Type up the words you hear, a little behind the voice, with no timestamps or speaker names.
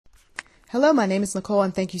Hello, my name is Nicholl,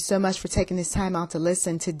 and thank you so much for taking this time out to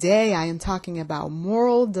listen. Today, I am talking about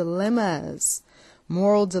moral dilemmas.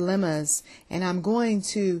 Moral dilemmas. And I'm going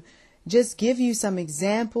to just give you some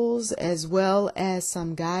examples as well as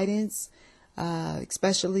some guidance,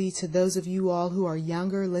 especially to those of you all who are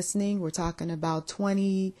younger listening. We're talking about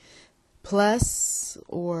 20 plus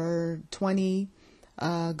or 20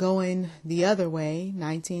 going the other way,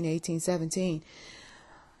 19, 18, 17.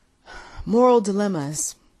 Moral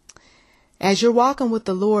dilemmas. As you're walking with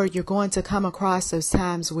the Lord, you're going to come across those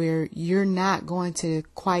times where you're not going to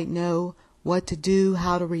quite know what to do,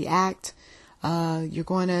 how to react. You're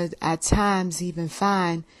going to, at times, even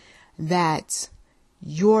find that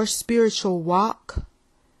your spiritual walk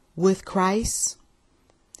with Christ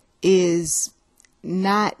is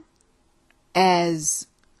not as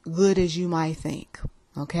good as you might think.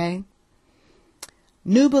 Okay?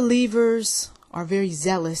 New believers are very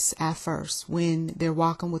zealous at first when they're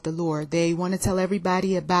walking with the Lord. They want to tell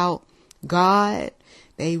everybody about God.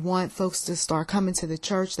 They want folks to start coming to the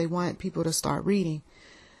church. They want people to start reading.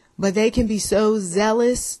 But they can be so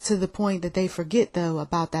zealous to the point that they forget, though,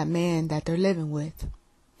 about that man that they're living with.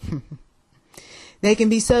 They can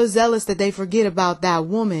be so zealous that they forget about that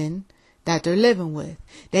woman that they're living with.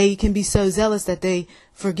 They can be so zealous that they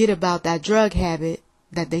forget about that drug habit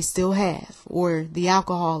that they still have, or the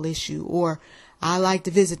alcohol issue, or I like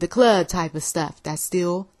to visit the club type of stuff that's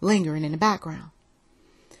still lingering in the background.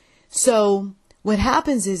 So what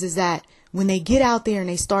happens is that when they get out there and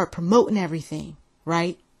they start promoting everything,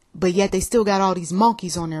 right? But yet they still got all these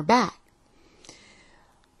monkeys on their back.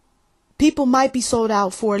 People might be sold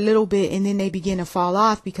out for a little bit, and then they begin to fall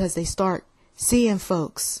off because they start seeing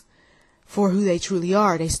folks for who they truly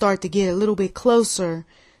are. They start to get a little bit closer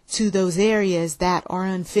to those areas that are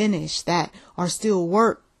unfinished, that are still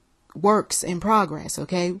works in progress.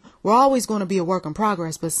 Okay. We're always going to be a work in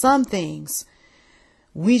progress, but some things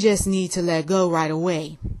we just need to let go right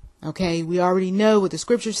away. Okay. We already know what the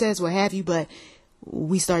scripture says, what have you, but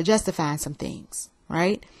we start justifying some things,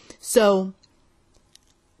 right? So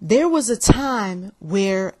there was a time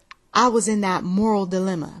where I was in that moral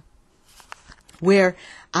dilemma where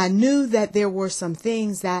I knew that there were some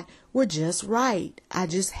things that were just right. I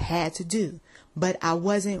just had to do, but I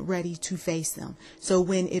wasn't ready to face them. So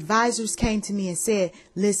when advisors came to me and said,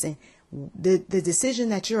 listen, the decision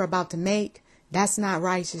that you're about to make, that's not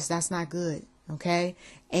righteous. That's not good. Okay.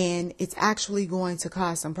 And it's actually going to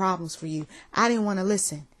cause some problems for you. I didn't want to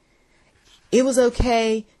listen. It was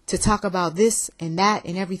okay to talk about this and that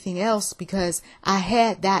and everything else because I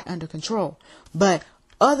had that under control, but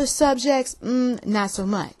other subjects, not so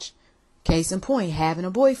much. Case in point, having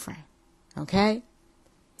a boyfriend. Okay.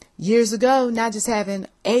 Years ago, not just having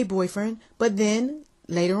a boyfriend, but then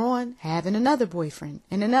later on having another boyfriend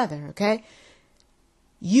and another. Okay.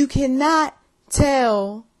 You cannot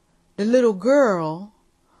tell the little girl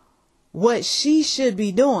what she should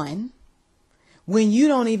be doing when you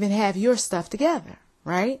don't even have your stuff together.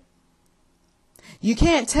 Right. You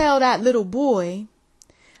can't tell that little boy,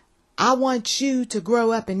 I want you to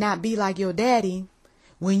grow up and not be like your daddy,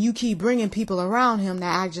 when you keep bringing people around him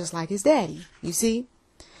that act just like his daddy. You see?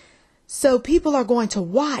 So people are going to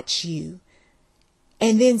watch you.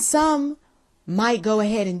 And then some might go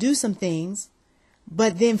ahead and do some things,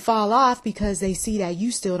 but then fall off because they see that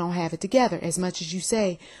you still don't have it together. As much as you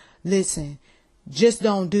say, listen, just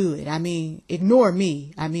don't do it. I mean, ignore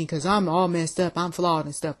me. I mean, because I'm all messed up. I'm flawed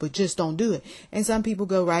and stuff, but just don't do it. And some people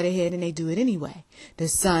go right ahead and they do it anyway. The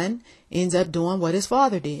son ends up doing what his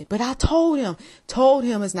father did. But I told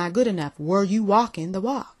him it's not good enough. Were you walking the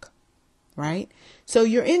walk? Right? So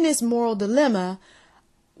you're in this moral dilemma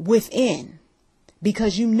within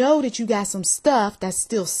because you know that you got some stuff that's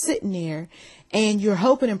still sitting there and you're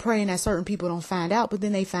hoping and praying that certain people don't find out, but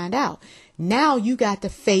then they find out. Now you got to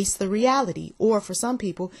face the reality. Or for some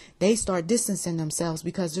people, they start distancing themselves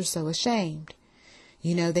because they're so ashamed.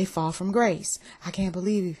 You know, they fall from grace. I can't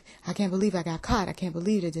believe I got caught. I can't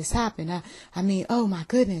believe that this happened. I mean, oh my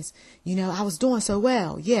goodness. You know, I was doing so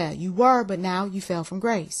well. Yeah, you were, but now you fell from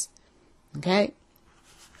grace. Okay.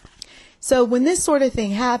 So when this sort of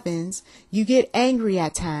thing happens, you get angry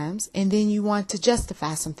at times and then you want to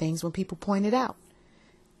justify some things when people point it out.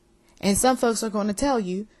 And some folks are going to tell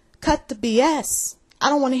you, cut the BS. I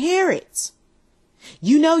don't want to hear it.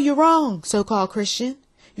 You know you're wrong, so-called Christian.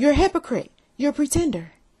 You're a hypocrite. You're a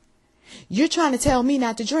pretender. You're trying to tell me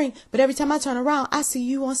not to drink, but every time I turn around, I see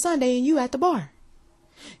you on Sunday and you at the bar.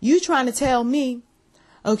 You trying to tell me,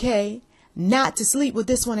 okay, not to sleep with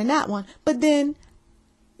this one and that one, but then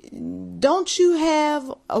don't you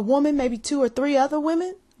have a woman, maybe 2 or 3 other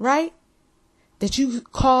women, right? that you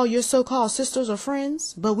call your so-called sisters or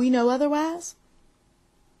friends, but we know otherwise?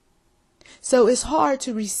 So it's hard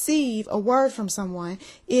to receive a word from someone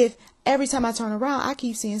if every time I turn around, I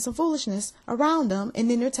keep seeing some foolishness around them, and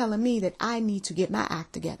then they're telling me that I need to get my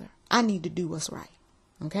act together. I need to do what's right.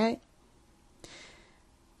 Okay?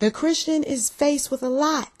 The Christian is faced with a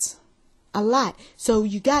lot. So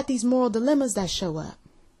you got these moral dilemmas that show up.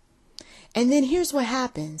 And then here's what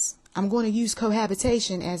happens. I'm going to use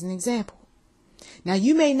cohabitation as an example. Now,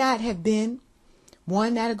 you may not have been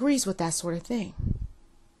one that agrees with that sort of thing.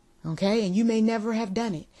 Okay? And you may never have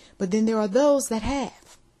done it. But then there are those that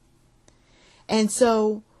have. And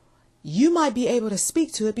so you might be able to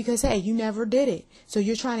speak to it because, hey, you never did it. So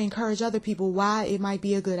you're trying to encourage other people why it might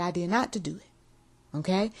be a good idea not to do it.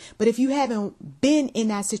 Okay? But if you haven't been in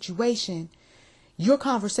that situation, your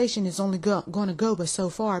conversation is only going to go but so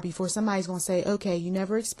far before somebody's going to say, okay, you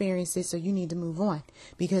never experienced it, so you need to move on.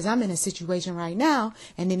 Because I'm in a situation right now,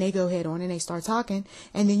 and then they go head on and they start talking,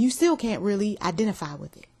 and then you still can't really identify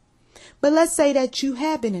with it. But let's say that you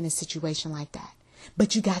have been in a situation like that,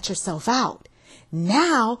 but you got yourself out.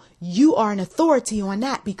 Now you are an authority on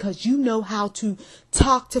that because you know how to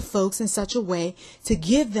talk to folks in such a way to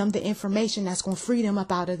give them the information that's going to free them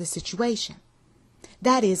up out of the situation.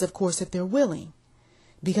 That is, of course, if they're willing,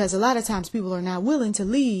 because a lot of times people are not willing to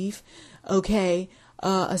leave,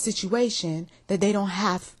 a situation that they don't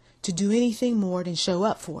have to do anything more than show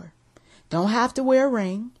up for. Don't have to wear a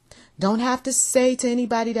ring. Don't have to say to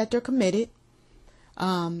anybody that they're committed.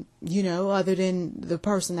 Other than the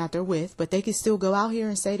person that they're with, but they can still go out here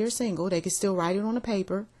and say they're single. They can still write it on a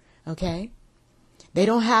paper. Okay. They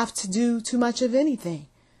don't have to do too much of anything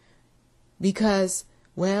because,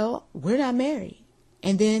 well, we're not married.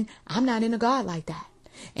 And then I'm not into God like that.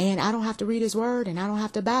 And I don't have to read his word and I don't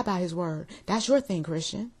have to abide by his word. That's your thing,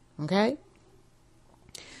 Christian. Okay.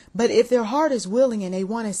 But if their heart is willing and they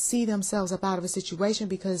want to see themselves up out of a situation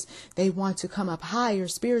because they want to come up higher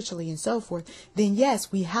spiritually and so forth, then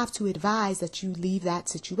yes, we have to advise that you leave that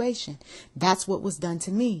situation. That's what was done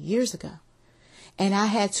to me years ago. And I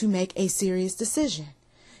had to make a serious decision.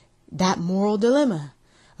 That moral dilemma.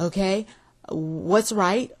 Okay. What's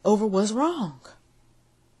right over what's wrong.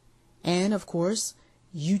 And of course,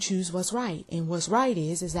 you choose what's right. And what's right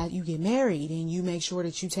is that you get married and you make sure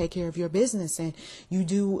that you take care of your business and you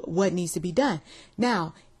do what needs to be done.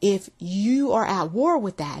 Now, if you are at war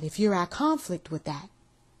with that, if you're at conflict with that,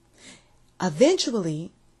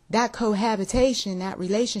 eventually that cohabitation, that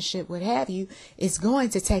relationship, what have you, is going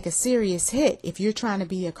to take a serious hit if you're trying to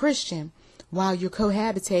be a Christian while you're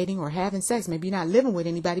cohabitating or having sex. Maybe you're not living with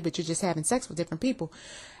anybody, but you're just having sex with different people.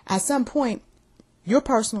 At some point, your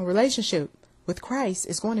personal relationship with Christ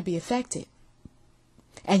is going to be affected.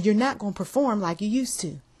 And you're not going to perform like you used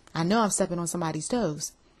to. I know I'm stepping on somebody's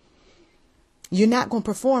toes. You're not going to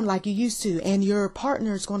perform like you used to. And your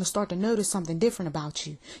partner is going to start to notice something different about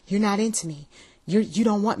you. You're not into me. You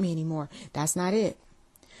don't want me anymore. That's not it.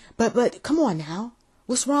 But come on now.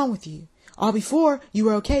 What's wrong with you? Or before you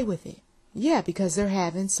were okay with it. Yeah, because they're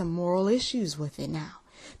having some moral issues with it now.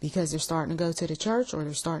 Because they're starting to go to the church, or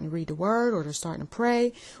they're starting to read the word, or they're starting to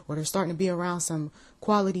pray, or they're starting to be around some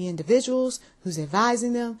quality individuals who's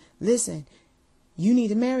advising them, listen, you need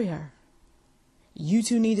to marry her. You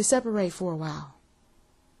two need to separate for a while.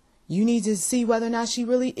 You need to see whether or not she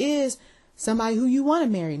really is somebody who you want to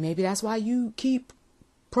marry. Maybe that's why you keep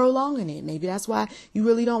prolonging it. Maybe that's why you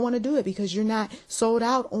really don't want to do it, because you're not sold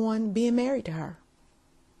out on being married to her.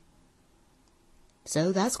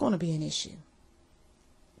 So that's going to be an issue.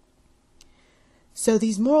 So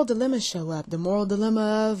these moral dilemmas show up. The moral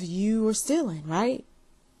dilemma of you were stealing, right?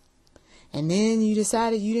 And then you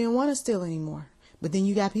decided you didn't want to steal anymore. But then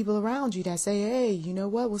you got people around you that say, hey, you know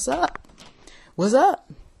what? What's up? What's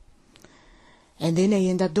up? And then they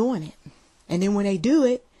end up doing it. And then when they do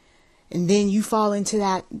it, and then you fall into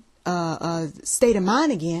that state of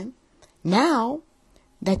mind again, now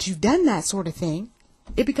that you've done that sort of thing,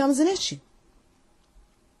 it becomes an issue.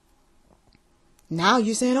 Now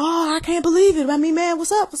you're saying, oh, I can't believe it. I mean, man,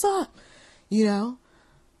 what's up? What's up? You know,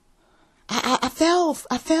 I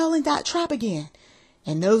fell in that trap again.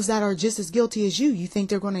 And those that are just as guilty as you think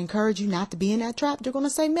they're going to encourage you not to be in that trap. They're going to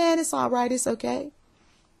say, man, it's all right. It's okay.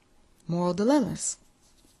 Moral dilemmas.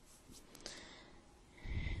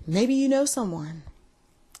 Maybe you know someone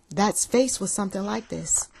that's faced with something like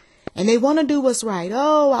this and they want to do what's right.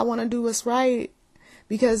 Oh, I want to do what's right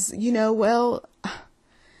because,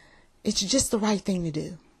 it's just the right thing to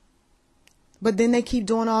do. But then they keep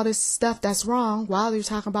doing all this stuff that's wrong while they're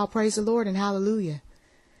talking about praise the Lord and hallelujah.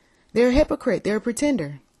 They're a hypocrite. They're a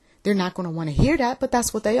pretender. They're not going to want to hear that, but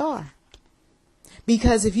that's what they are.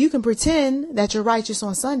 Because if you can pretend that you're righteous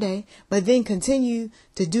on Sunday, but then continue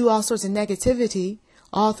to do all sorts of negativity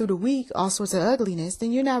all through the week, all sorts of ugliness,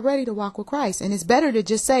 then you're not ready to walk with Christ. And it's better to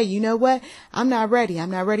just say, you know what? I'm not ready.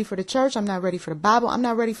 I'm not ready for the church. I'm not ready for the Bible. I'm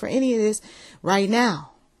not ready for any of this right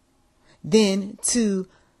now. Than to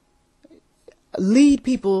lead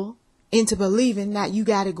people into believing that you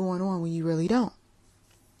got it going on when you really don't.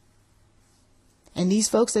 And these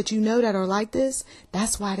folks that you know that are like this,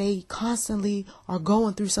 that's why they constantly are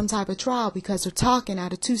going through some type of trial, because they're talking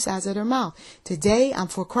out of two sides of their mouth. Today I'm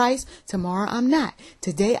for Christ, tomorrow I'm not.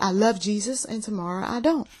 Today I love Jesus and tomorrow I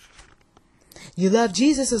don't. You love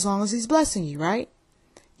Jesus as long as he's blessing you, right?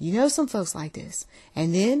 You know some folks like this.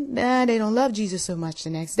 And then they don't love Jesus so much the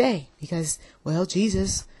next day because, well,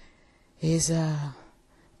 Jesus is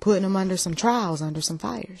putting them under some trials, under some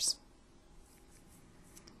fires.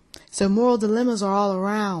 So moral dilemmas are all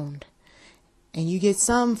around. And you get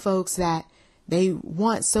some folks that they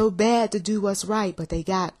want so bad to do what's right, but they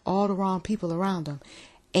got all the wrong people around them.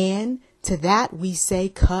 And to that we say,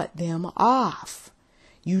 cut them off.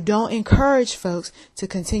 You don't encourage folks to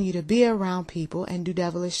continue to be around people and do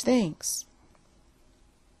devilish things.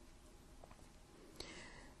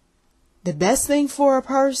 The best thing for a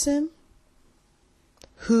person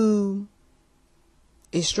who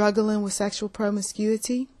is struggling with sexual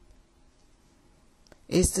promiscuity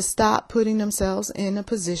is to stop putting themselves in a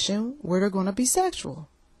position where they're going to be sexual.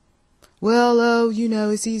 Well,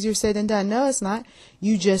 it's easier said than done. No, it's not.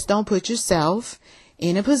 You just don't put yourself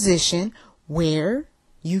in a position where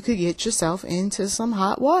you could get yourself into some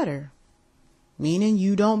hot water. Meaning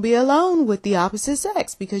you don't be alone with the opposite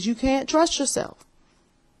sex because you can't trust yourself.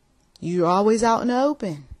 You're always out in the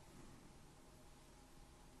open.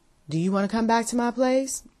 Do you want to come back to my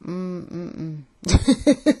place?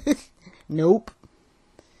 Nope.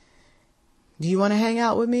 Do you want to hang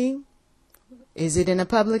out with me? Is it in a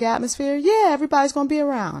public atmosphere? Yeah, everybody's going to be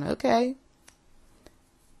around. Okay.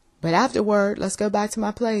 But afterward, let's go back to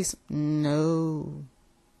my place. No.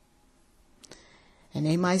 And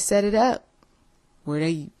they might set it up where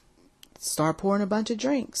they start pouring a bunch of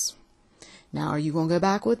drinks. Now, are you going to go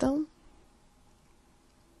back with them?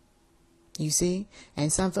 You see?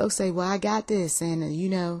 And some folks say, well, I got this.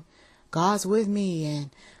 And, God's with me.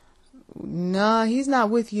 And no, he's not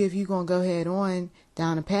with you if you're going to go head on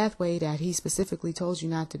down a pathway that he specifically told you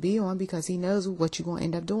not to be on, because he knows what you're going to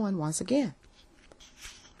end up doing once again.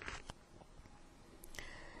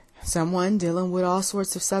 Someone dealing with all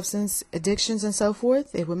sorts of substance addictions and so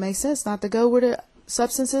forth, it would make sense not to go where the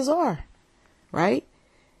substances are, right?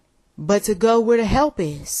 But to go where the help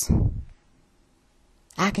is.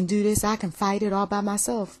 I can do this. I can fight it all by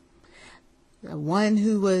myself. One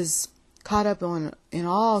who was caught up in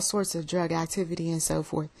all sorts of drug activity and so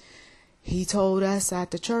forth, he told us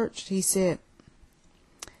at the church, he said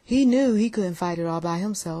he knew he couldn't fight it all by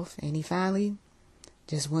himself, and he finally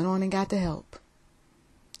just went on and got the help.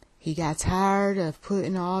 He got tired of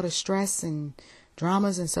putting all the stress and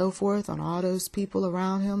dramas and so forth on all those people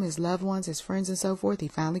around him, his loved ones, his friends and so forth. He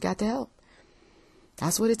finally got the help.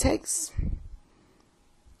 That's what it takes.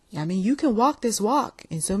 I mean, you can walk this walk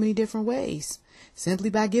in so many different ways,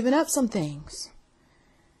 simply by giving up some things.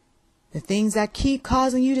 The things that keep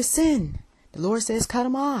causing you to sin, the Lord says, cut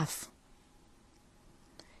them off.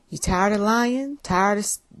 You tired of lying? Tired of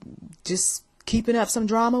just keeping up some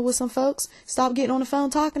drama with some folks? Stop getting on the phone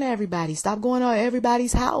talking to everybody. Stop going to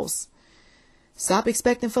everybody's house. Stop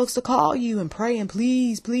expecting folks to call you and pray and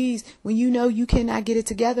please, please, when you know you cannot get it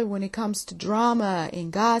together when it comes to drama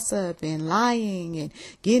and gossip and lying and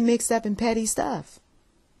getting mixed up in petty stuff.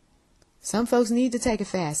 Some folks need to take a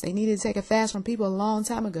fast. They needed to take a fast from people a long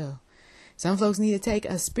time ago. Some folks need to take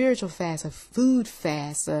a spiritual fast, a food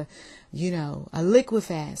fast, a liquid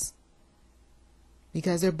fast.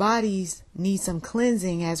 Because their bodies need some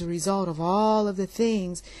cleansing as a result of all of the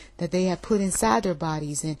things that they have put inside their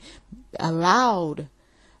bodies and allowed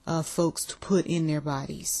folks to put in their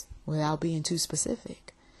bodies without being too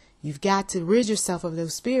specific. You've got to rid yourself of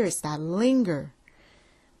those spirits that linger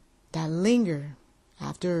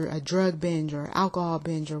after a drug binge or alcohol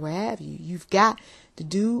binge or what have you. You've got to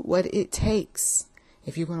do what it takes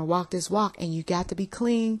if you're going to walk this walk, and you got to be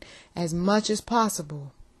clean as much as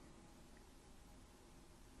possible.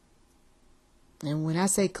 And when I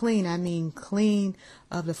say clean, I mean clean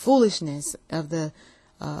of the foolishness, of the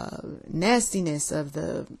nastiness, of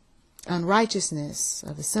the unrighteousness,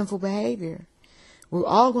 of the sinful behavior. We're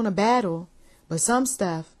all going to battle, but some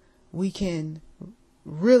stuff we can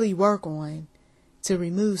really work on to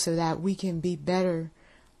remove so that we can be better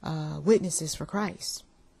witnesses for Christ.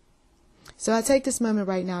 So I take this moment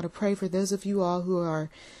right now to pray for those of you all who are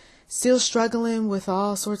still struggling with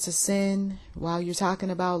all sorts of sin while you're talking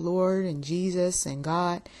about Lord and Jesus and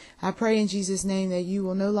God, I pray in Jesus' name that you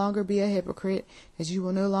will no longer be a hypocrite, that you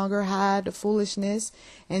will no longer hide the foolishness,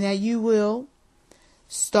 and that you will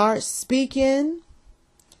start speaking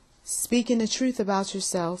the truth about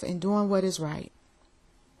yourself and doing what is right.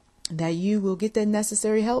 That you will get the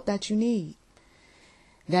necessary help that you need.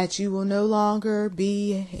 That you will no longer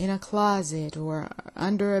be in a closet or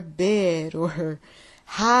under a bed or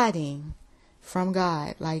hiding from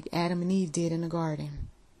God like Adam and Eve did in the garden.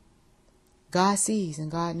 God sees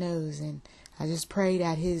and God knows, and I just pray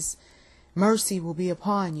that His mercy will be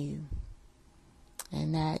upon you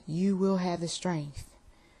and that you will have the strength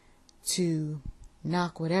to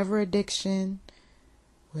knock whatever addiction,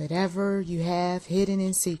 whatever you have hidden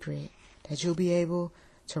in secret, that you'll be able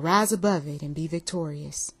to rise above it and be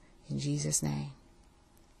victorious in Jesus' name.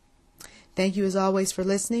 Thank you as always for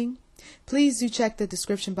listening. Please do check the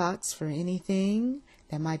description box for anything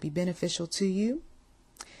that might be beneficial to you.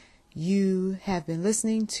 You have been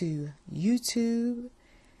listening to YouTube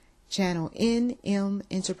channel NM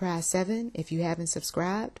Enterprise 7. If you haven't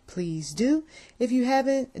subscribed, please do. If you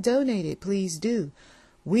haven't donated, please do.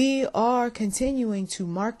 We are continuing to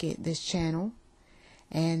market this channel,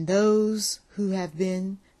 and those who have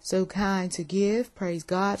been so kind to give, praise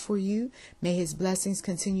God for you. May His blessings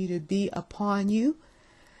continue to be upon you.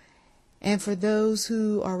 And for those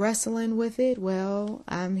who are wrestling with it, well,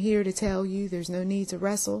 I'm here to tell you there's no need to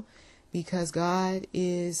wrestle, because God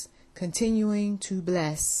is continuing to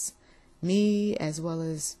bless me as well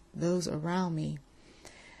as those around me.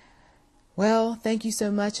 Well, thank you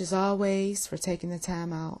so much as always for taking the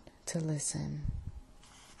time out to listen.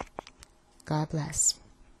 God bless.